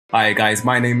Hi guys,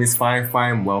 my name is Firefly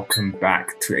and welcome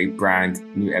back to a brand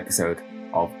new episode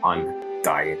of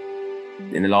Undying.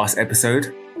 In the last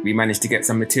episode, we managed to get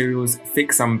some materials,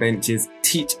 fix some benches,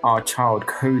 teach our child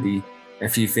Cody a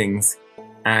few things,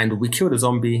 and we killed a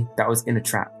zombie that was in a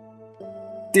trap.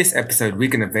 This episode, we're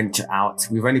going to venture out.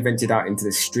 We've only ventured out into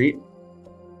the street.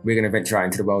 We're going to venture out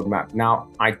into the world map. Now,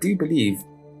 I do believe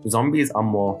zombies are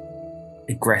more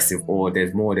aggressive, or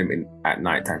there's more of them at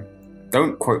nighttime.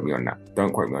 Don't quote me on that.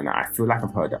 Don't quote me on that. I feel like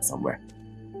I've heard that somewhere.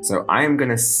 So I am going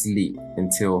to sleep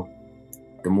until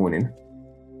the morning.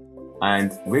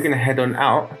 And we're going to head on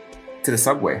out to the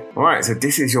subway. All right, so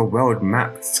this is your world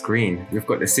map screen. We've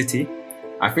got the city.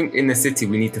 I think in the city,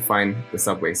 we need to find the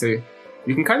subway. So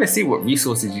you can kind of see what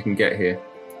resources you can get here.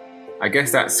 I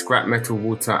guess that's scrap metal,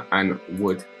 water, and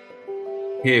wood.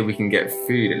 Here we can get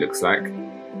food, it looks like.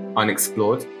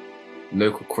 Unexplored.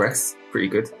 Local quest. Pretty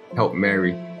good. Help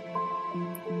Mary.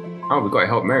 Oh, we got to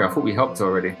help Mary. I thought we helped her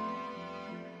already.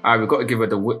 We've got to give her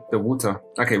the water.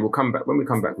 Okay, we'll come back. When we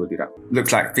come back, we'll do that.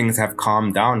 Looks like things have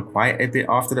calmed down quite a bit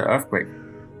after the earthquake.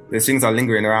 Those things are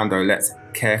lingering around though. Let's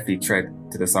carefully tread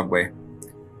to the subway.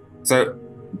 So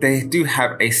they do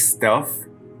have a stealth.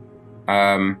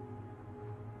 Enter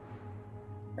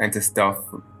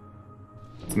stealth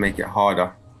to make it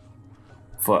harder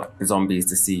for the zombies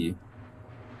to see you.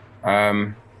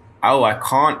 Oh, I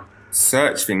can't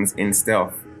search things in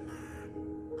stealth.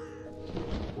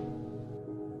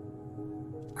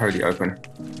 Cody, open.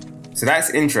 So that's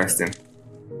interesting.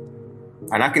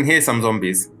 And I can hear some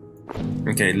zombies.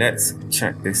 Okay, let's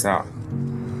check this out.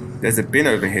 There's a bin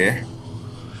over here.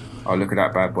 Oh, look at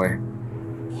that bad boy.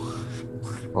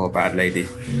 Or bad lady.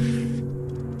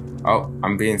 Oh,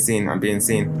 I'm being seen. I'm being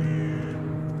seen.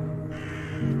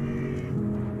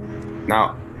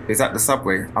 Now, is that the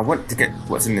subway? I want to get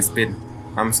what's in this bin.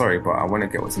 I'm sorry, but I want to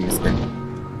get what's in this bin.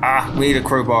 Ah, we need a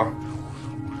crowbar.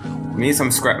 We need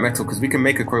some scrap metal because we can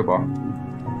make a crowbar.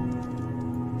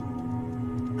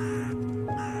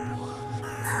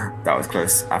 That was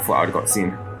close. I thought I would have got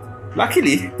seen.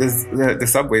 Luckily, the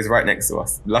subway is right next to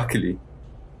us. Luckily.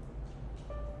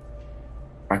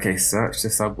 Okay, search the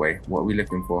subway. What are we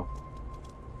looking for?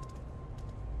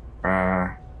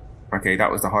 Okay,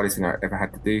 that was the hardest thing I ever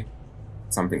had to do.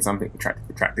 Something,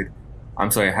 attracted.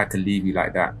 I'm sorry I had to leave you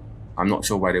like that. I'm not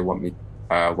sure why they want me,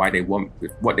 what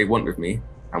they want with me,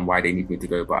 and why they need me to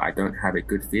go, but I don't have a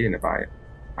good feeling about it.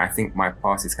 I think my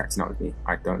past is catching up with me.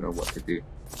 I don't know what to do.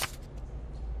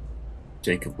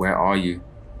 Jacob, where are you?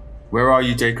 Where are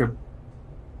you, Jacob?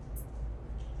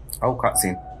 Oh,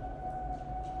 cutscene.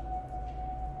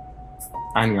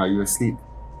 Annie, are you asleep?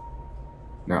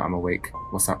 No, I'm awake.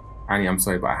 What's up? Annie, I'm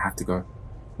sorry, but I have to go.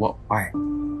 What? Why?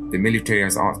 The military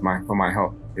has asked for my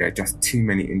help. There are just too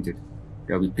many injured.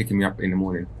 They'll be picking me up in the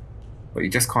morning. But you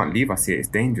just can't leave us here. It's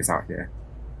dangerous out here.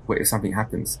 What if something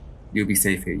happens? You'll be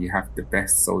safe here. You have the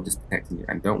best soldiers protecting you.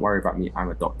 And don't worry about me. I'm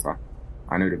a doctor.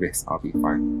 I know the risks. I'll be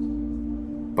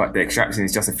fine. But the extraction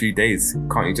is just a few days.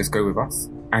 Can't you just go with us?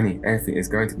 Annie, everything is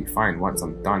going to be fine. Once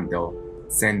I'm done, they'll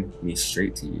send me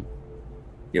straight to you.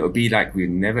 It'll be like we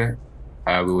were never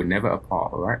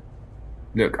apart, alright?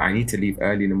 Look, I need to leave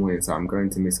early in the morning, so I'm going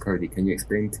to miss Cody. Can you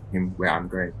explain to him where I'm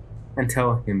going? And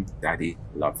tell him Daddy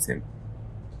loves him.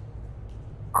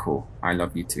 Cool. I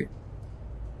love you too.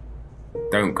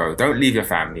 Don't go. Don't leave your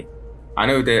family. I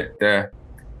know that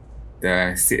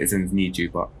the citizens need you,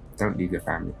 but don't leave your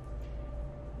family.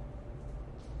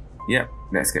 Yep,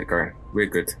 let's get going. We're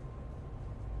good.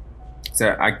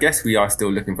 So I guess we are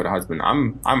still looking for the husband.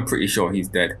 I'm pretty sure he's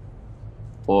dead.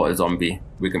 Or a zombie.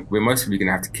 We're most probably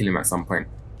gonna have to kill him at some point.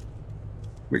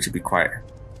 Which would be quite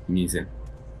amusing.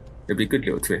 It'll be a good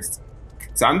little twist.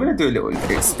 So I'm gonna do a little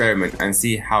experiment and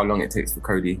see how long it takes for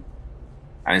Cody.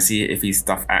 And see if his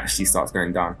stuff actually starts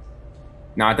going down.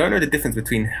 Now I don't know the difference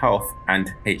between health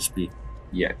and HP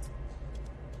yet.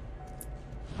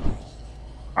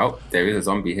 Oh, there is a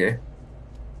zombie here.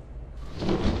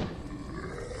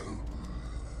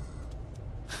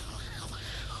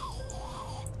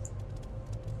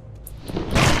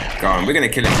 Go on, we're gonna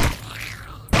kill him.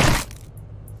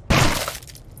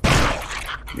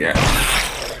 Yeah,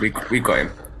 we got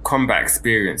him. Combat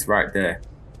experience right there.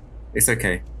 It's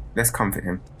okay. Let's comfort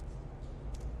him.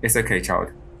 It's okay,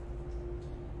 child.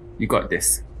 You got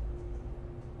this.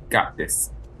 Got this.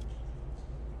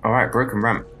 Alright, broken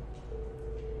ramp.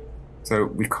 So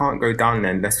we can't go down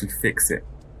there unless we fix it.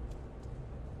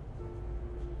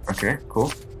 Okay,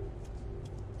 cool.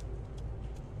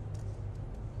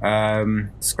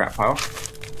 Scrap pile.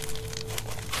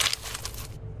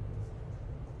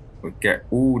 We'll get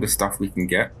all the stuff we can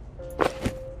get.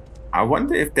 I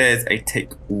wonder if there's a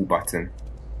take all button.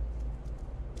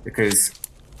 because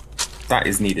that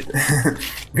is needed.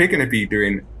 We're going to be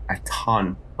doing a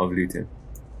ton of looting.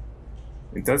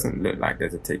 It doesn't look like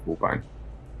there's a take all button.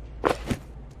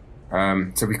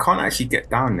 So we can't actually get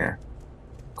down there.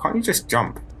 Can't you just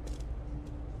jump?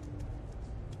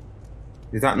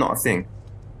 Is that not a thing?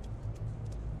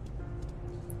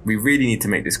 We really need to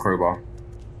make this crowbar.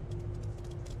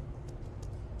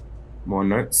 More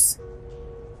notes.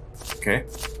 Okay.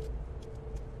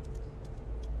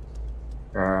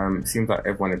 Seems like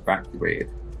everyone evacuated.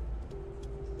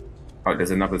 Oh,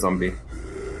 there's another zombie.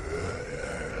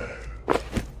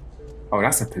 Oh,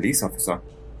 that's a police officer.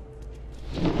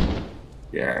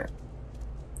 Yeah.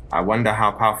 I wonder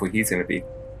how powerful he's gonna be.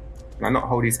 Can I not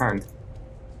hold his hand?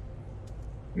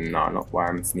 No, not while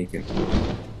I'm sneaking.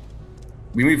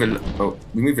 We move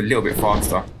a little bit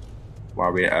faster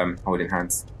while we're holding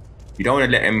hands. You don't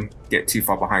want to let him get too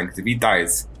far behind, because if he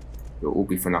dies, it'll all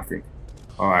be for nothing.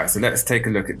 All right, so let's take a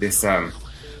look at this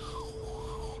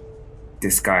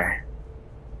this guy.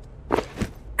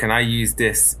 Can I use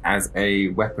this as a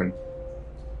weapon?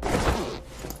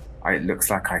 It looks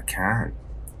like I can.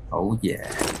 Oh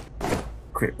yeah.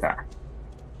 Equip that.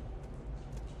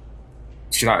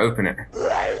 Should I open it?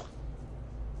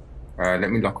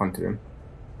 Let me lock onto him.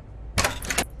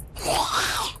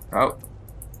 Oh.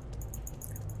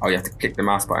 Oh, you have to click the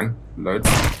mouse button. Loads.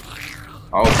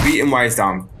 Oh, beat him while he's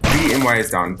down. Beat him while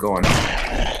he's down. Go on.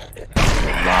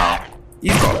 Wow.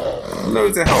 He's got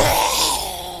loads of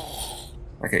health.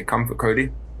 Okay, comfort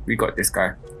Cody. We got this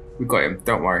guy. We got him.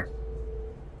 Don't worry.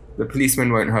 The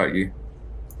policeman won't hurt you.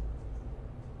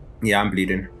 Yeah, I'm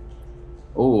bleeding.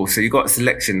 Oh, so you got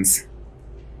selections.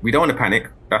 We don't want to panic.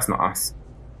 That's not us.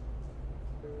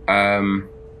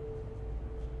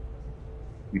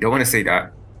 We don't want to say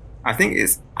that. I think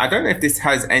I don't know if this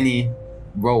has any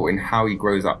role in how he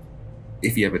grows up.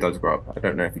 If he ever does grow up. I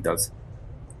don't know if he does.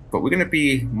 But we're going to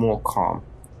be more calm.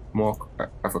 More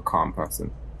of a calm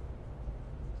person.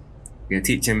 We're going to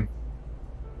teach him.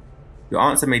 Your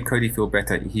answer made Cody feel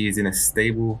better. He is in a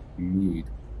stable mood.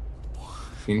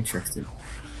 Interesting.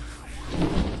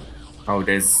 Oh,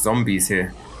 there's zombies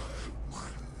here.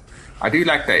 I do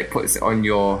like that it puts it on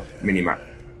your minimap.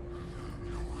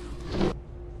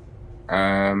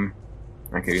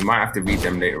 Okay, we might have to read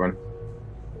them later on.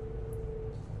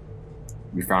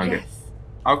 We found it.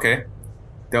 Okay.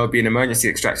 There will be an emergency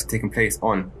extraction taking place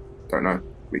on, don't know,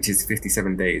 which is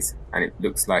 57 days. And it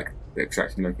looks like the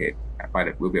extraction located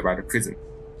will be by the prison.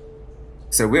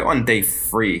 So we're on day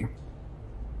 3.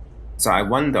 So I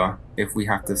wonder if we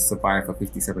have to survive for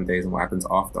 57 days and what happens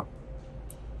after.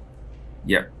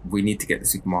 Yep, we need to get the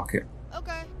supermarket.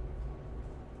 Okay.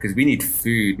 Because we need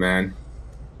food, man.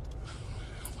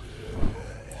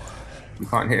 You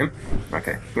can't hit him?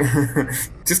 Okay.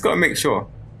 Just gotta make sure.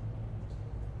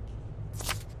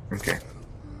 Okay.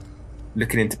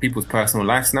 Looking into people's personal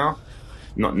lives now.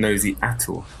 Not nosy at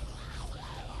all.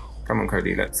 Come on,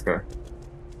 Cody, let's go.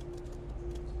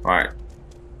 Alright.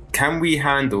 Can we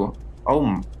handle...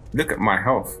 Oh, look at my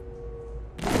health.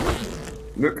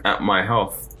 Look at my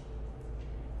health.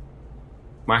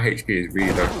 My HP is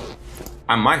really low.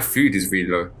 And my food is really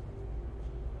low.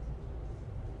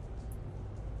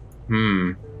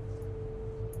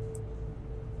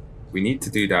 We need to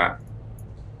do that.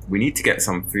 We need to get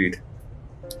some food.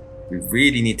 We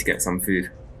really need to get some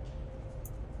food.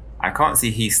 I can't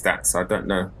see his stats, so I don't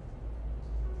know.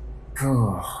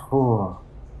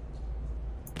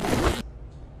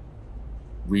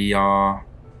 We are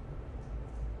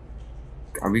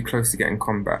we close to getting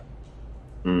combat?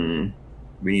 We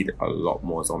need a lot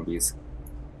more zombies.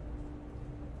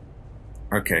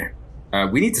 Okay.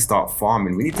 We need to start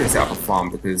farming. We need to set up a farm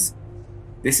because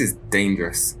this is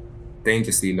dangerous.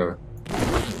 Dangerously low.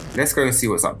 Let's go and see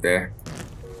what's up there.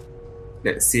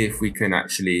 Let's see if we can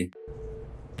actually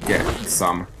get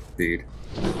some food.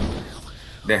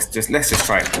 Let's just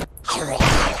try it.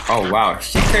 Oh wow,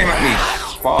 she came at me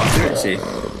fast, didn't she?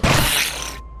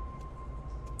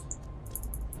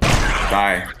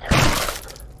 Die.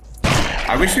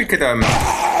 I wish we could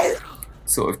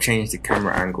sort of change the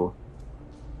camera angle.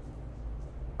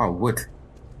 Oh, wood.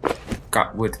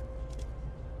 Got wood.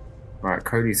 Right,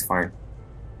 Cody's fine.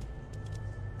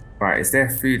 Right, is there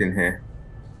food in here?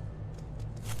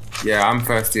 Yeah, I'm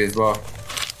thirsty as well.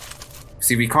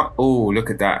 See, we can't... Oh, look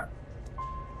at that.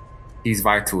 His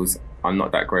vitals are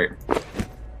not that great.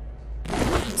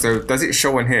 So, does it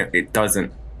show on here? It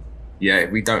doesn't. Yeah,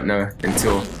 we don't know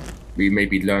until we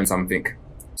maybe learn something.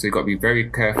 So, you've got to be very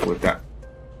careful with that.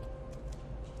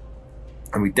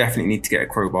 And we definitely need to get a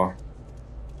crowbar.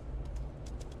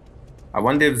 I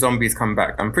wonder if zombies come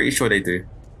back. I'm pretty sure they do.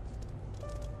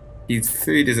 His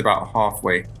food is about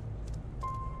halfway.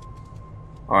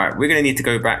 Alright, we're gonna need to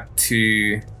go back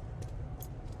to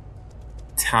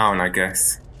town, I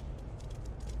guess.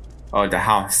 Or the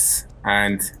house.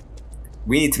 And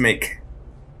we need to make...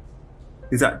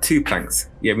 Is that 2 planks?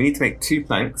 Yeah, we need to make 2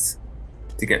 planks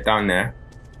to get down there.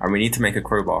 And we need to make a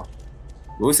crowbar.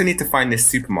 We also need to find this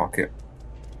supermarket.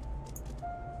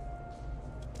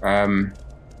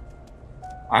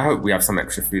 I hope we have some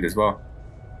extra food as well.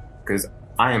 Because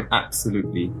I am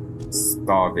absolutely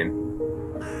starving.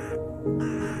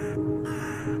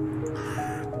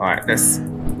 Alright, let's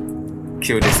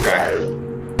kill this guy.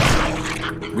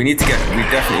 We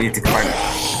definitely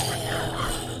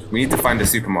need to find the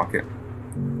supermarket.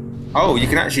 Oh, you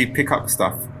can actually pick up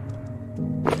stuff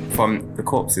from the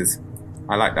corpses.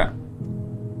 I like that.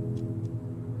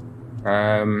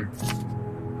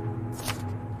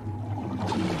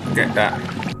 Get that.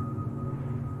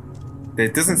 There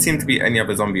doesn't seem to be any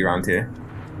other zombie around here.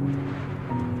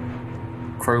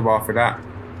 Crowbar for that.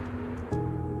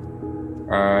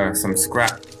 Some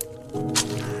scrap.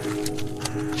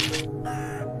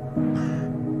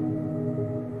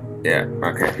 Yeah,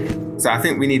 okay. So I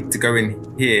think we need to go in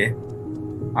here.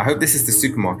 I hope this is the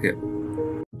supermarket.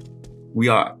 We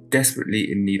are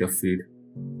desperately in need of food.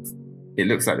 It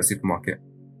looks like the supermarket.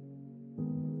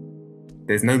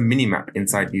 There's no mini-map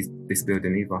inside this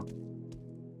building either.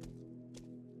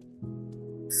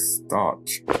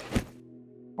 Starch.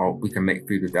 Oh, we can make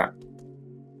food with that.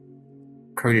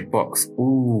 Coded box.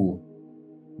 Ooh.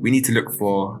 We need to look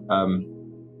for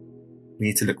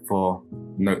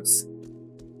notes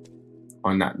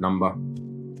on that number.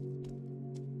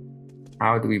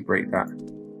 How do we break that?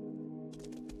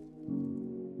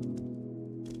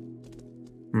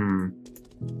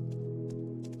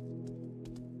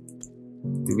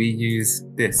 Do we use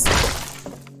this?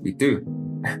 We do.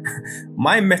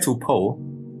 My metal pole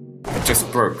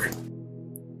just broke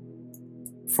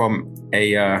from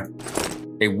a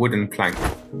wooden plank.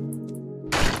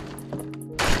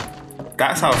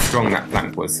 That's how strong that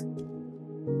plank was.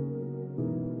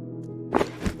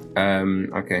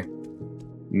 Okay.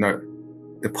 No.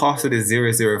 The password is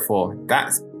 004.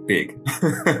 That's big.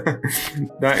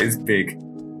 That is big.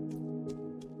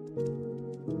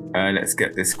 Let's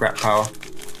get this scrap pile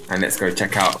and let's go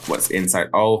check out what's inside.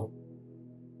 Oh,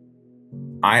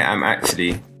 I am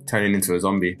actually turning into a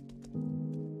zombie.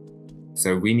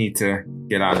 So we need to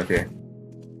get out of here.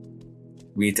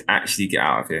 We need to actually get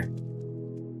out of here.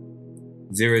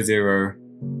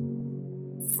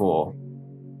 004.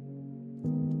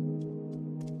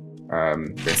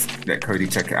 Let's let Cody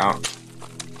check it out.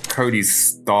 Cody's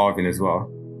starving as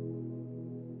well.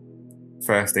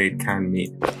 First aid canned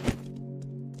meat.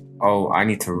 Oh, I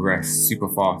need to rest super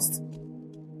fast.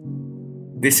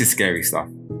 This is scary stuff.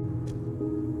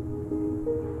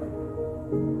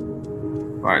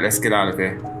 Alright, let's get out of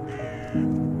here.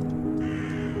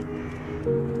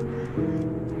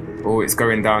 Oh, it's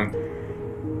going down.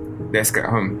 Let's get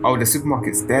home. Oh, the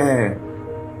supermarket's there.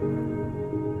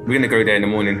 We're gonna go there in the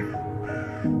morning.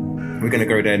 We're gonna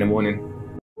go there in the morning.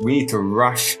 We need to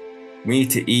rush. We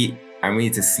need to eat and we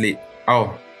need to sleep.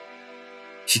 Oh,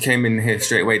 she came in here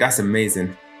straight away. That's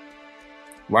amazing.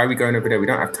 Why are we going over there? We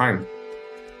don't have time.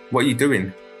 What are you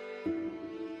doing?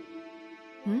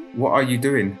 What are you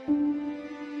doing?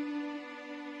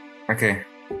 Okay.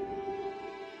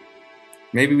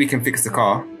 Maybe we can fix the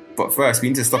car, but first we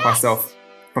need to stop ourselves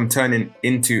from turning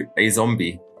into a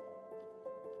zombie.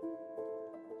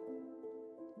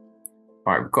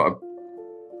 Alright, we've got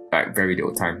very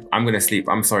little time. I'm gonna sleep,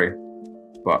 I'm sorry.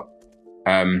 But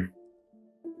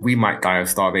we might die of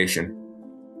starvation.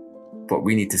 But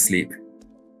we need to sleep.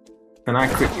 Can I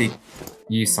quickly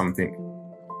use something?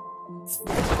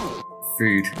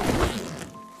 Food.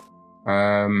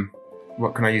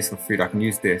 What can I use for food? I can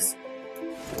use this.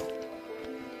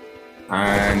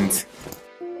 And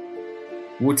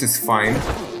water's fine.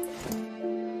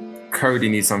 Cody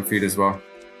needs some food as well.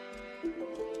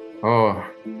 Oh,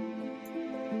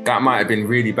 that might have been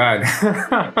really bad.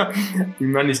 We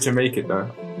managed to make it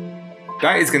though.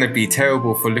 That is going to be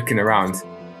terrible for looking around.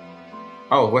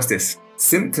 Oh, what's this?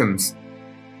 Symptoms.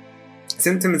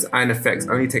 Symptoms and effects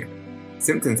only take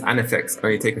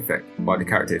effect while the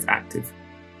character is active.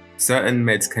 Certain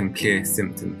meds can clear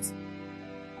symptoms.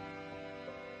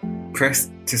 Press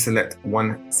to select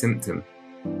one symptom.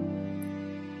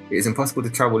 It is impossible to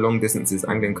travel long distances.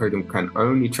 Anling and Cody can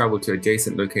only travel to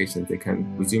adjacent locations. They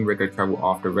can resume regular travel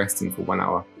after resting for 1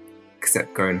 hour,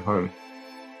 except going home.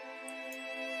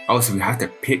 Oh, so we have to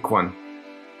pick one.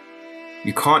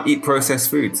 You can't eat processed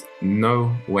foods.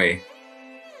 No way.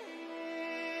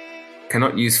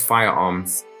 Cannot use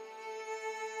firearms.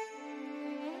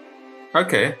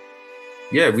 Okay.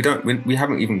 Yeah, we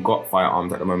haven't even got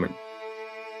firearms at the moment.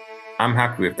 I'm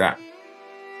happy with that.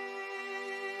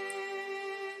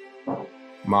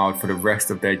 Mild for the rest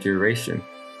of their duration.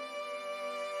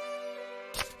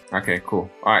 Okay, cool.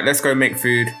 All right, let's go make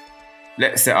food.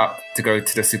 Let's set up to go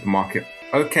to the supermarket.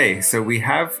 Okay, so we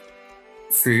have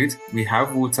food, we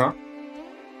have water.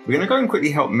 We're gonna go and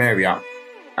quickly help Mary out.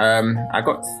 I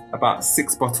got about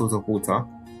 6 bottles of water.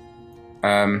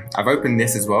 I've opened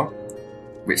this as well,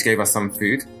 which gave us some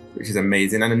food, which is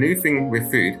amazing. And the new thing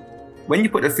with food, when you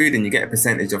put the food in, you get a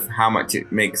percentage of how much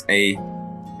it makes a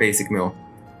basic meal.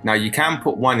 Now you can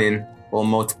put 1 in or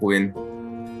multiple in.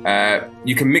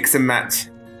 You can mix and match,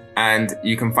 and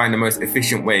you can find the most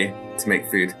efficient way to make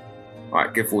food. All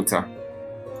right, give water.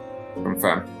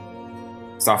 Confirm.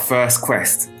 It's our first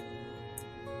quest.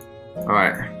 All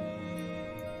right.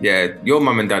 Yeah, your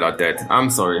mum and dad are dead. I'm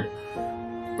sorry.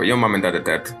 But your mum and dad are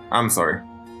dead. I'm sorry.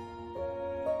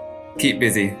 Keep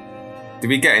busy. Did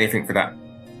we get anything for that?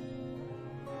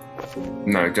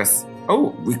 No, just...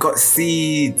 Oh, we got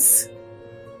seeds.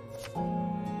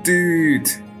 Dude.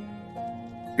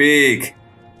 Big.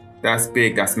 That's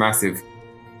big. That's massive.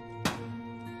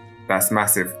 That's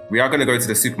massive. We are going to go to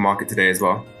the supermarket today as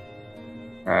well.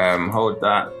 Hold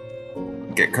that.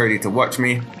 Get Cody to watch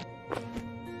me.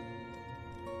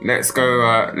 Let's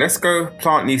go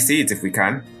plant new seeds if we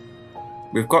can.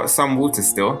 We've got some water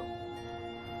still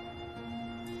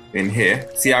in here.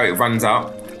 See how it runs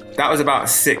out? That was about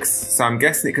 6, so I'm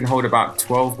guessing it can hold about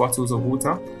 12 bottles of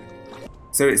water.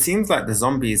 So it seems like the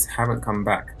zombies haven't come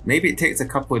back. Maybe it takes a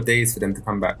couple of days for them to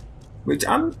come back, which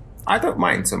I don't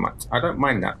mind so much. I don't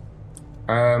mind that.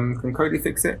 Can Cody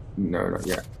fix it? No, not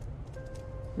yet.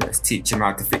 Let's teach him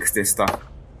how to fix this stuff,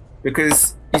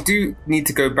 because you do need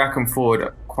to go back and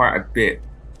forward quite a bit.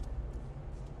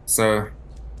 So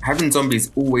having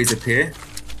zombies always appear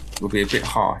will be a bit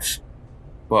harsh,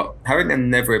 but having them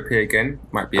never appear again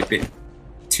might be a bit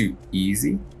too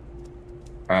easy.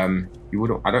 You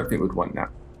wouldn't. I don't think we'd want that.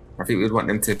 I think we'd want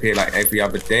them to appear like every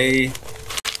other day,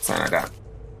 something like that.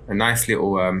 A nice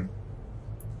little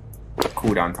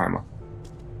cooldown timer.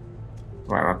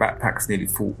 Right, my backpack's nearly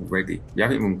full already. We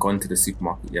haven't even gone to the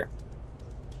supermarket yet.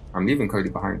 I'm leaving Cody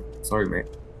behind. Sorry, mate.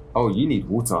 Oh, you need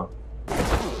water.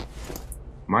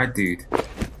 My dude,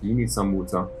 you need some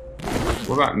water.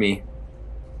 What about me?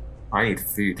 I need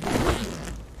food.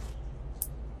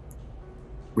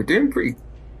 We're doing pretty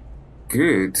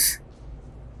good.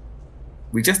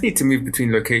 We just need to move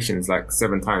between locations like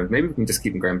 7 times. Maybe we can just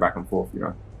keep them going back and forth, you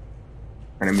know?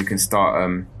 And then we can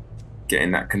start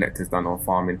getting that collectors done or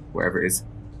farming, whatever it is.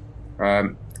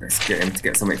 Let's get him to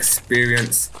get some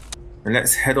experience. And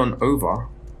let's head on over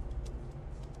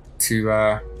to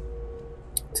the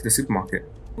supermarket.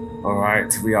 All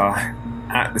right, we are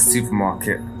at the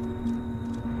supermarket.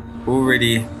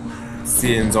 Already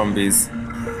seeing zombies.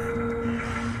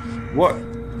 What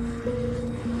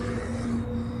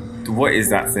is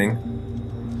that thing?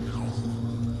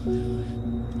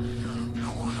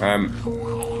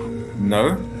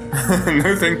 No.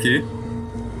 No, thank you.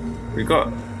 We got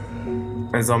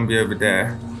a zombie over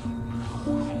there.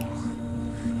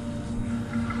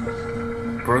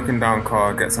 Broken down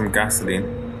car, get some gasoline.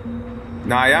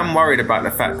 Now I am worried about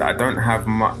the fact that I don't have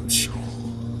much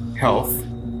health,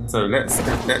 so let's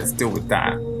deal with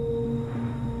that.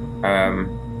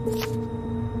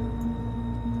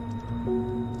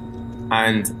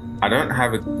 And I don't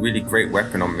have a really great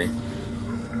weapon on me,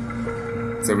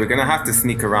 so we're gonna have to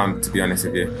sneak around, to be honest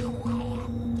with you.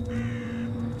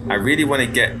 I really want to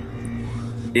get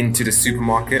into the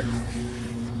supermarket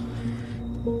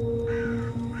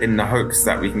in the hopes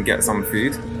that we can get some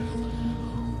food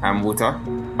and water.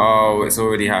 Oh, it's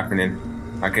already happening.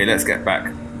 Okay, let's get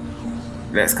back.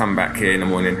 Let's come back here in the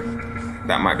morning.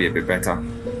 That might be a bit better.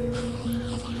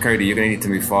 Cody, you're gonna need to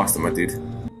move faster, my dude.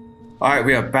 All right,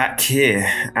 we are back here,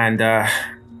 and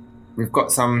we've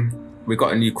got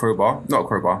a new crowbar, not a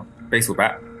crowbar, baseball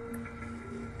bat,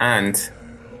 and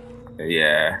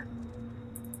yeah.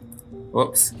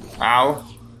 Whoops! Ow!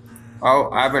 Oh,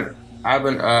 I haven't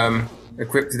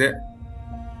equipped it.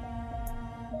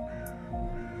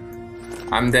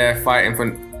 I'm there fighting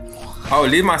for. Oh,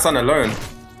 leave my son alone.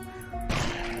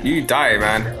 You die,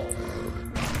 man.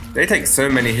 They take so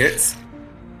many hits.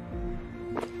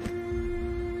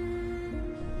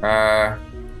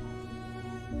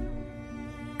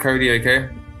 Cody, okay?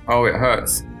 Oh, it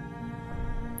hurts.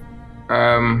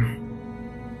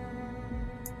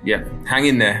 Yeah, hang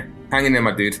in there. Hang in there,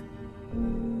 my dude.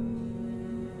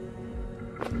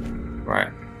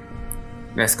 Right.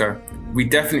 Let's go. We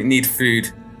definitely need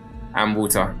food and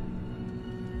water,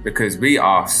 because we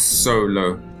are so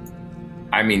low.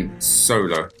 I mean, so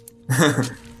low.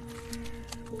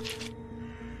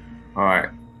 Alright.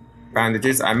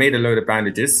 Bandages. I made a load of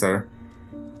bandages, so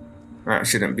that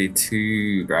shouldn't be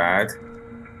too bad.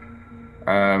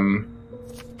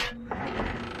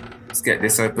 Let's get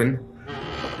this open.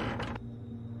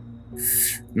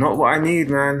 Not what I need,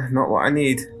 man. Not what I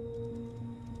need.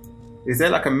 Is there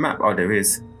like a map? Oh, there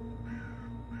is.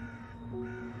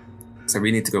 So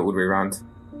we need to go all the way around.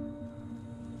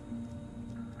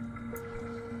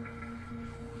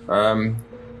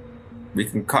 We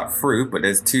can cut through, but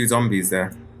there's 2 zombies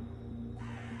there.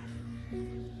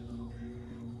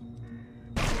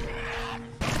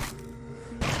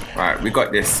 Alright, we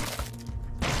got this.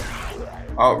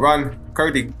 Oh, run,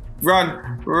 Cody.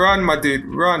 Run! Run, my dude,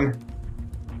 run!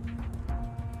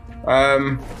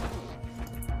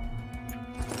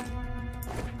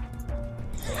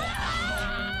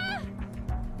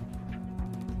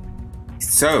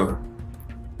 So,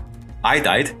 I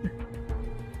died.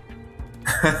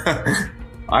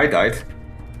 I died.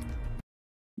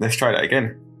 Let's try that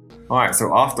again. Alright,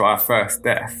 so after our first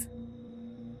death,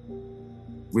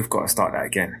 we've got to start that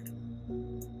again.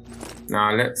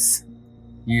 Now let's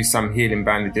use some healing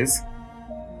bandages,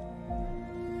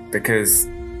 because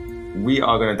we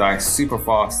are going to die super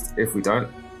fast if we don't.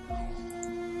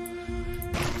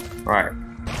 Alright,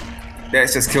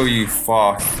 let's just kill you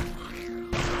fast.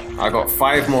 I got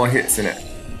 5 more hits in it.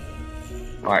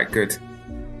 Alright, good.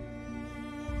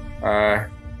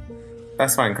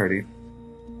 That's fine, Cody.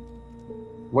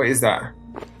 What is that?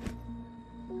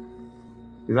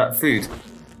 Is that food?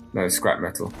 No, scrap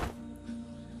metal.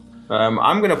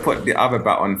 I'm gonna put the other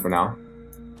bat on for now,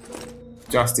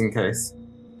 just in case.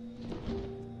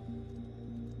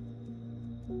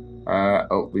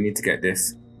 Oh, we need to get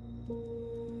this.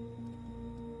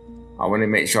 I want to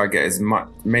make sure I get as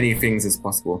many things as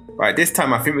possible. Right, this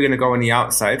time I think we're gonna go on the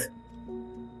outside.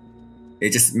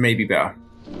 It just may be better.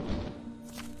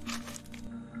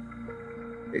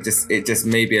 It just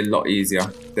may be a lot easier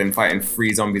than fighting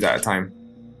 3 zombies at a time.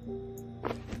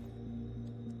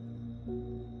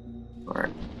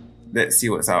 Alright, let's see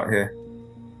what's out here.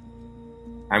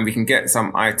 And we can get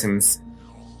some items.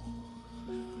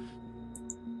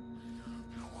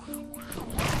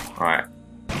 Alright.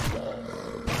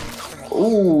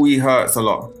 Ooh, he hurts a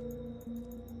lot.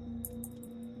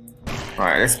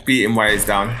 Alright, let's beat him while he's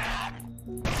down.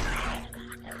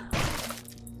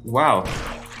 Wow.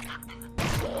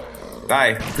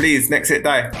 Die, please, next hit,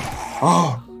 die.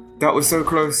 Oh, that was so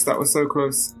close, that was so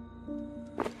close.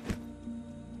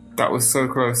 That was so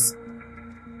close.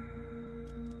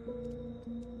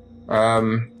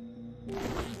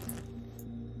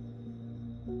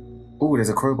 Oh, there's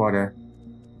a crowbar there.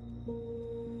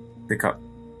 Pick up.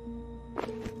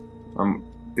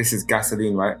 This is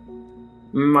gasoline, right?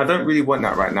 I don't really want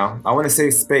that right now. I want to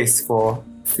save space for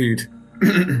food.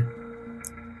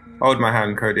 Hold my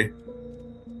hand, Cody.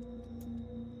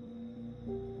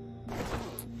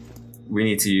 We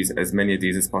need to use as many of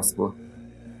these as possible.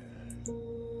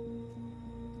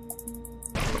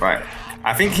 Right.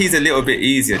 I think he's a little bit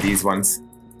easier, these ones.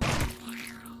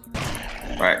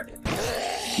 Right.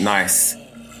 Nice.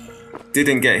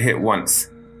 Didn't get hit once.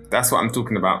 That's what I'm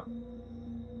talking about.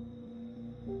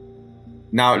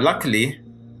 Now, luckily,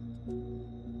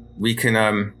 we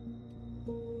can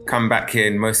come back here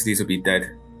and most of these will be dead.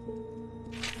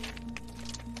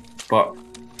 But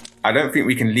I don't think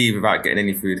we can leave without getting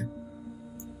any food.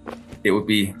 It would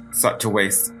be such a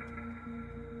waste.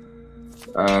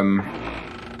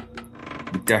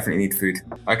 We definitely need food.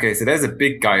 Okay, so there's a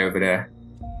big guy over there.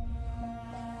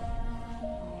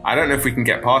 I don't know if we can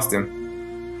get past him.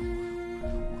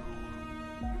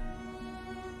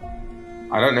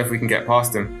 I don't know if we can get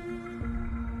past him.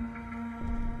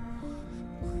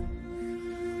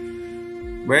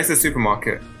 Where's the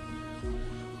supermarket?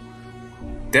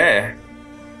 There.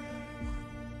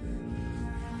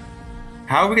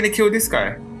 How are we gonna kill this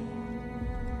guy?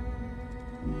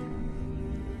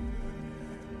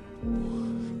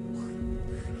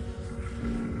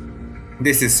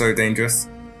 This is so dangerous.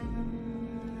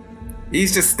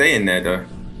 He's just staying there though.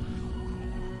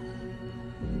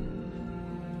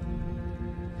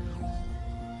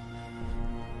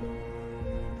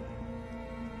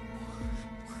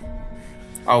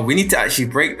 Oh, we need to actually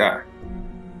break that.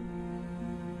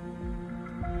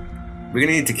 We're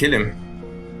gonna need to kill him.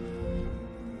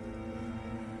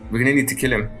 We're gonna need to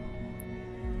kill him.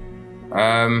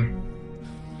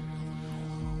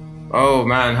 Oh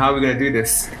man, how are we gonna do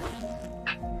this?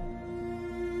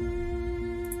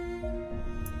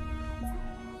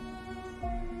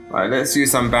 Alright, let's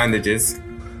use some bandages.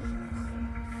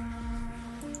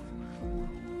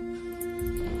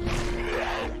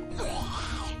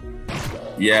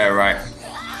 Yeah, right.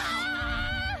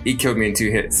 He killed me in 2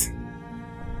 hits.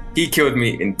 He killed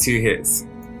me in 2 hits.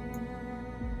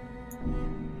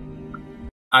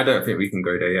 I don't think we can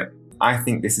go there yet. I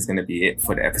think this is going to be it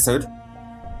for the episode.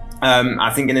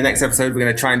 I think in the next episode, we're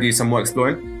going to try and do some more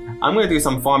exploring. I'm going to do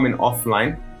some farming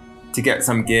offline to get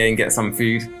some gear and get some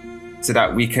food so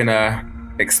that we can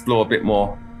explore a bit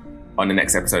more on the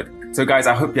next episode. So guys,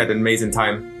 I hope you had an amazing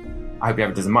time. I hope you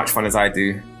have as much fun as I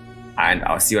do, and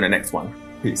I'll see you on the next one.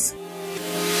 Peace.